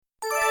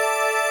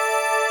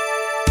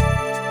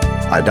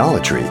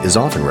Idolatry is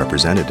often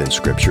represented in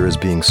Scripture as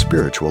being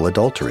spiritual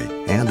adultery,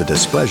 and the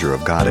displeasure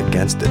of God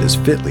against it is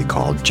fitly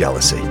called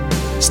jealousy.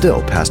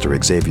 Still, Pastor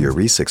Xavier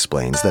Reese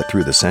explains that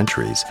through the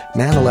centuries,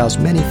 man allows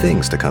many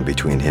things to come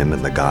between him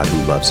and the God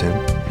who loves him.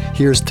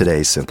 Here's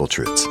today's Simple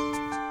Truths.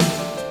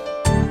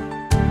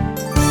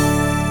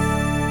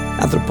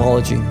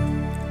 Anthropology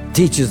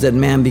teaches that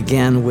man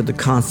began with the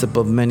concept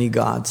of many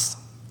gods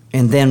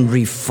and then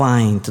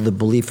refined to the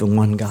belief in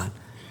one God.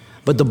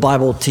 But the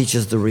Bible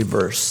teaches the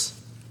reverse.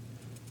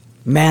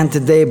 Man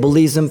today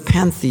believes in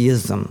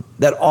pantheism,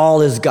 that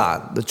all is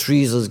God. The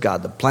trees is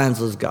God, the plants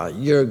is God,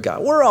 you're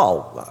God. We're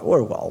all God.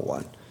 We're all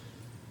one.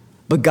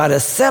 But God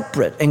is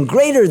separate and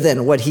greater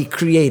than what he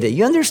created.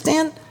 You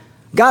understand?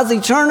 God's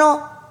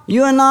eternal.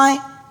 You and I,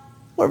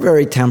 we're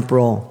very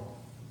temporal.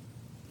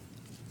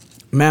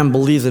 Man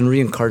believes in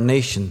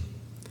reincarnation,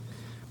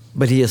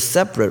 but he is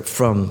separate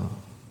from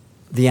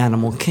the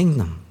animal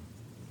kingdom.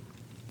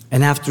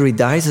 And after he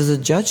dies, is a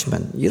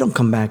judgment. You don't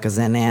come back as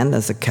an ant,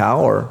 as a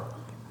cow, or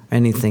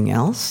anything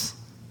else.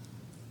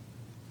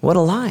 What a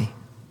lie.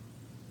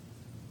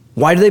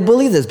 Why do they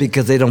believe this?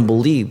 Because they don't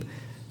believe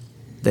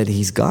that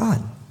he's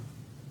God.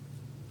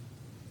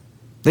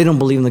 They don't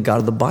believe in the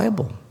God of the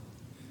Bible.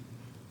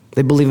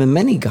 They believe in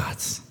many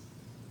gods.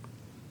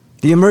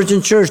 The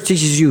emergent church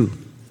teaches you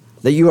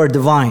that you are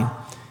divine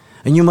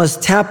and you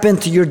must tap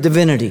into your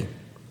divinity.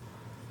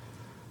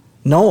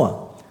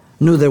 Noah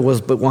knew there was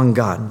but one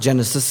God.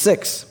 Genesis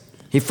 6.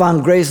 He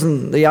found grace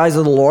in the eyes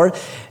of the Lord,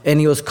 and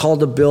he was called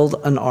to build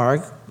an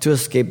ark to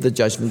escape the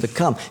judgment to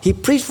come. He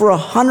preached for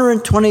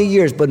 120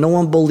 years, but no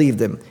one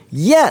believed him.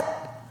 Yet,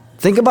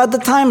 think about the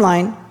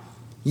timeline,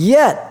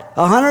 yet,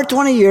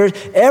 120 years,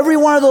 every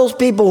one of those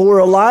people who were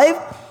alive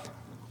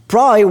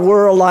probably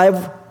were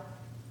alive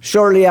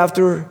shortly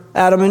after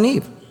Adam and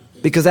Eve.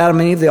 Because Adam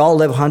and Eve, they all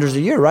live hundreds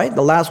of years, right?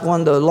 The last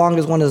one, the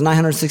longest one is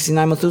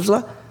 969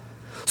 Methuselah.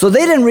 So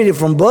they didn't read it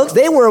from books.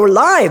 They were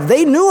alive.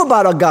 They knew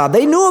about a God.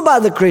 They knew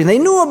about the creation. They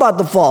knew about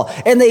the fall.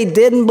 And they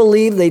didn't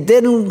believe. They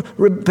didn't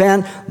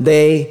repent.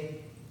 They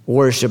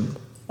worshiped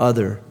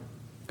other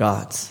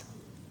gods.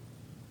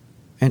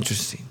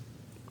 Interesting.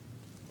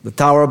 The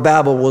Tower of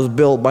Babel was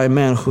built by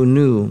men who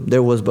knew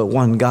there was but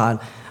one God,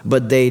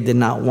 but they did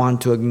not want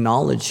to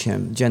acknowledge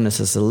him.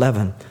 Genesis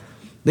 11.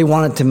 They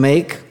wanted to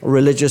make a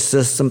religious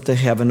system to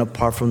heaven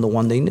apart from the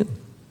one they knew.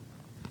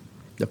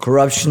 The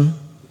corruption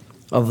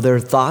of their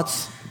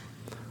thoughts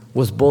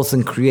was both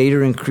in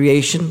creator and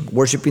creation,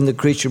 worshiping the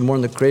creature more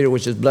than the creator,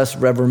 which is blessed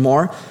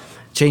forevermore,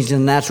 changing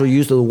the natural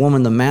use of the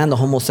woman, the man, the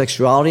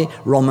homosexuality.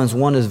 Romans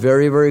 1 is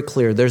very, very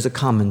clear. There's a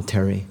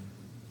commentary.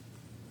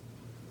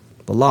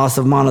 The loss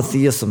of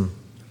monotheism,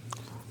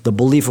 the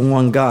belief in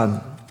one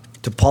God,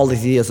 to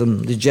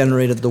polytheism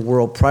degenerated the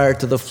world prior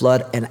to the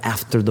flood and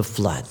after the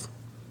flood.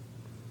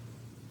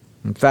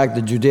 In fact,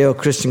 the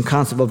Judeo-Christian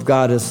concept of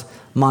God is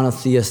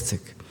monotheistic.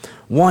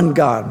 One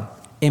God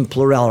in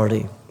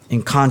plurality,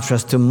 in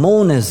contrast to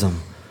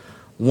monism,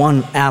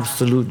 one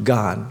absolute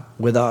God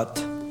without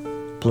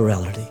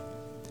plurality.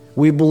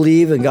 We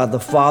believe in God the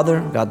Father,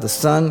 God the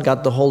Son,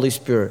 God the Holy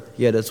Spirit,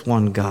 yet it's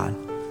one God.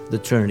 The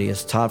Trinity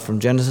is taught from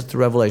Genesis to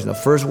Revelation. The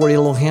first word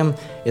Elohim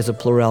is a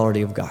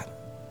plurality of God.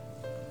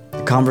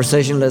 The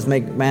conversation, let's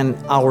make man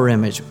our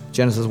image,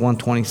 Genesis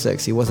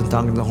 1:26. He wasn't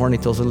talking to the horny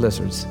toes and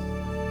lizards.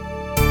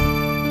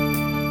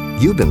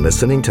 You've been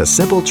listening to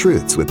Simple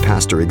Truths with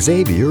Pastor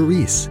Xavier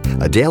Reese,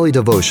 a daily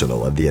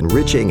devotional of the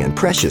enriching and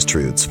precious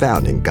truths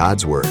found in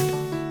God's Word.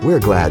 We're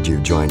glad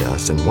you've joined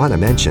us and want to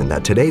mention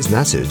that today's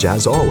message,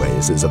 as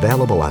always, is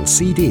available on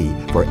CD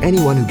for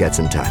anyone who gets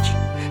in touch.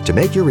 To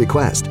make your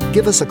request,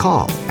 give us a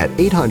call at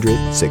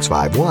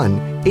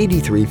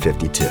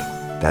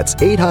 800-651-8352. That's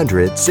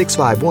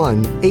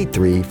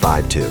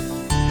 800-651-8352.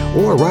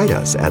 Or write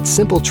us at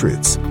Simple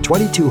Truths,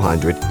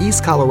 2200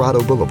 East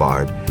Colorado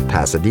Boulevard,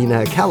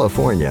 Pasadena,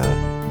 California,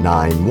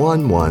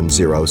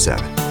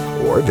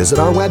 91107. Or visit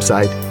our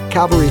website,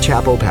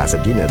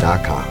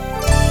 CalvaryChapelPasadena.com.